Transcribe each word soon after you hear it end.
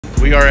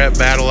We are at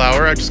Battle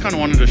Hour. I just kind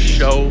of wanted to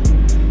show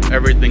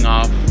everything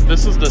off.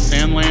 This is the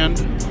Sandland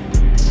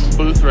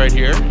booth right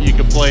here. You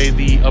can play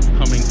the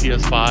upcoming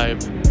PS5,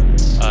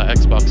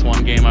 Xbox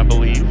One game, I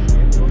believe.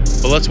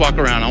 But let's walk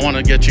around. I want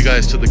to get you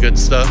guys to the good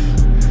stuff.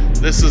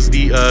 This is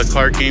the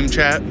card game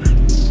chat.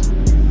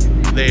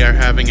 They are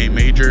having a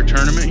major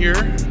tournament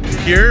here.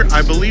 Here,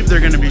 I believe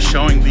they're going to be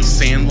showing the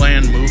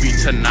Sandland movie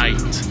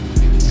tonight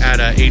at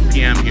 8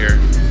 p.m. here.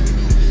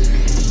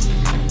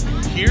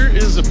 Here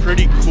is a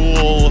pretty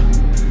cool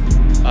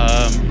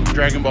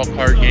Dragon Ball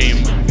card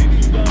game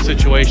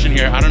situation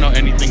here. I don't know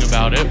anything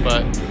about it,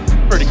 but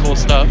pretty cool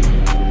stuff.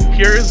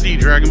 Here is the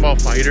Dragon Ball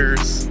Fighter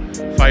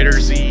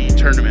Z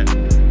tournament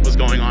was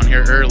going on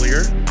here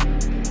earlier.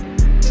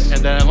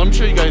 And then let me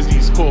show you guys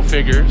these cool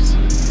figures.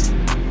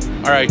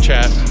 All right,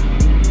 chat.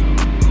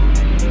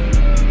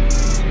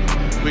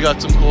 We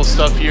got some cool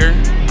stuff here.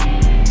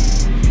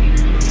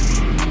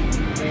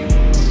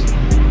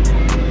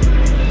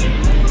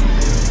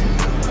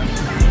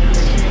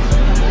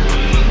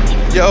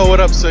 Yo, what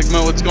up,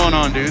 Sigma? What's going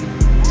on, dude?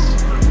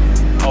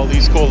 All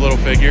these cool little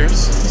figures,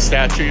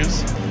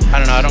 statues. I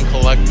don't know, I don't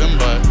collect them,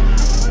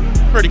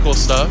 but pretty cool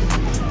stuff.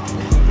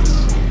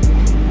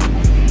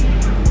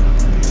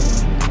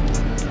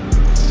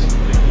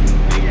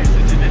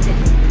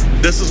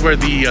 This is where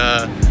the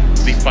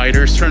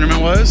Fighters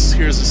tournament was.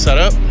 Here's the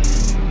setup.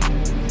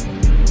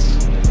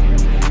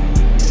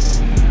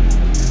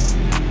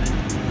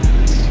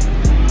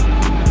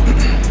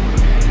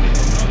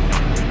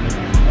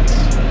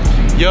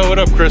 Yo, what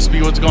up,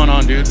 Crispy? What's going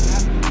on, dude?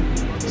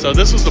 So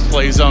this was the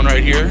play zone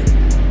right here.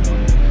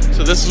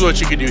 So this is what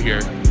you could do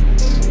here.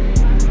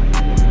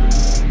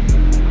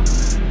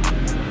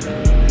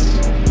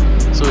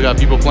 So we got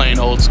people playing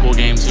old school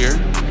games here,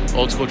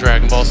 old school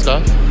Dragon Ball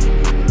stuff.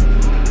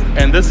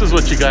 And this is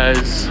what you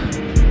guys,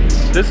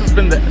 this has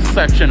been the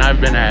section I've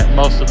been at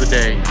most of the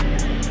day.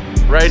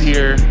 Right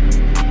here,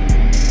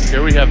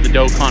 here we have the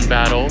Dokkan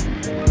battle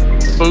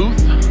booth,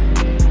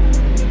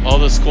 all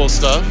this cool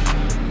stuff.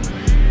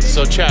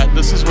 So chat,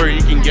 this is where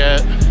you can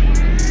get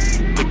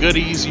the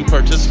goodies. You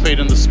participate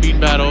in the speed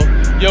battle.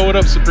 Yo, what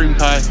up, Supreme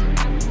Kai?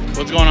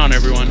 What's going on,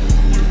 everyone?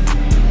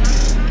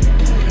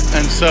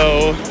 And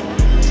so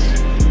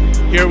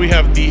here we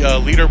have the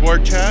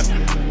leaderboard chat.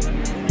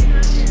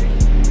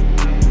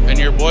 And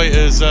your boy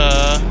is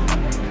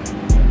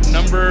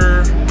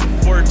number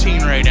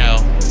 14 right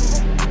now.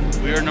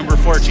 We are number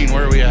 14.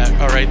 Where are we at?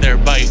 Oh, right there.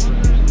 Bite.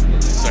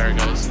 Sorry,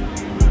 guys.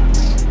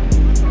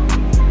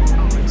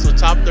 So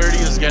top 30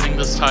 is getting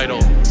this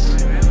title.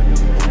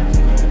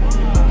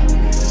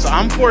 So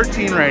I'm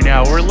 14 right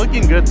now. We're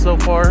looking good so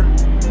far.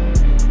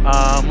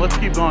 Let's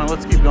keep going.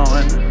 Let's keep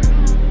going.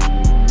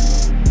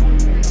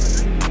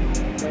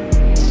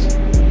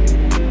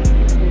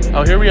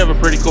 Oh, here we have a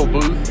pretty cool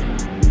booth.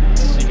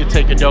 You could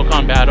take a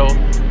Dokkan battle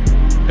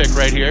pick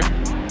right here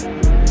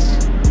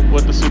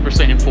with the Super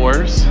Saiyan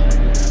 4s.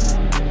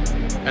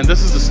 And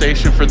this is the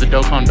station for the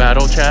Dokkan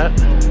battle chat.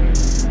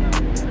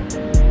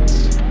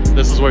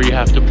 This is where you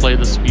have to play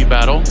the speed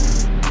battle.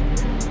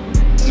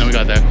 And then we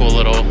got that cool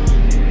little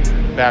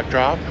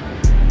backdrop.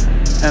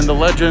 And the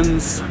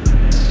Legends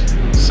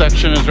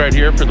section is right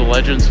here for the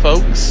Legends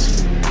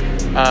folks.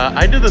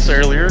 I did this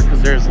earlier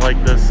because there's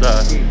like this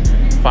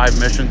 5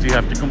 missions you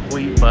have to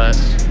complete, but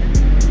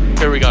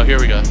here we go, here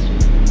we go.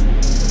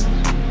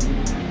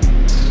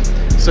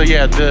 So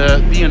yeah,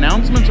 the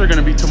announcements are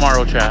gonna be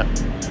tomorrow, chat.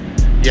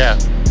 Yeah.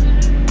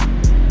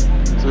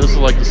 So this is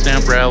like the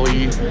stamp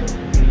rally.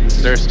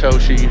 There's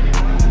Toshi.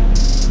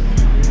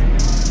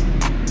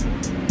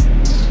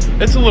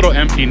 It's a little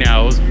empty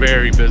now. It was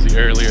very busy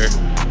earlier.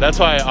 That's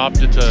why I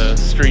opted to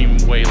stream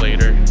way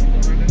later.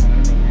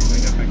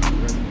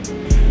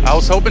 I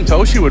was hoping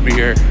Toshi would be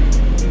here.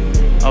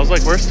 I was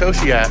like, where's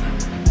Toshi at?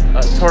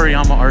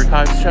 Toriyama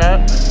Archives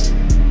chat.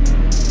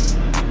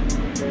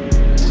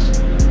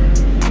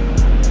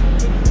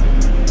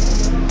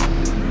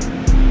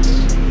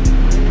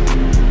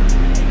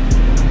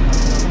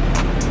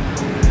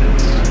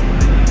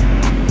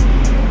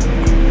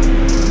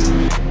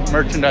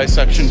 Merchandise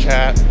section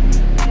chat.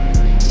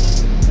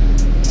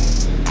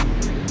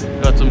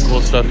 Got some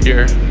cool stuff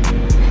here.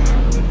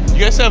 You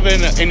guys have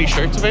any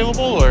shirts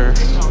available, or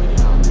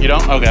you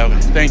don't? Okay, okay.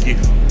 Thank you.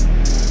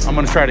 I'm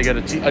gonna try to get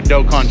a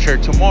Dokkan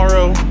shirt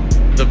tomorrow.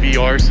 The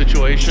VR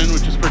situation,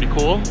 which is pretty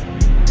cool.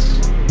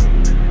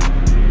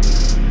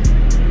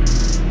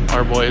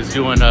 Our boy is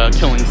doing a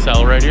killing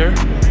cell right here.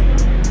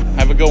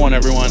 Have a good one,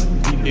 everyone.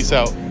 Peace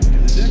out.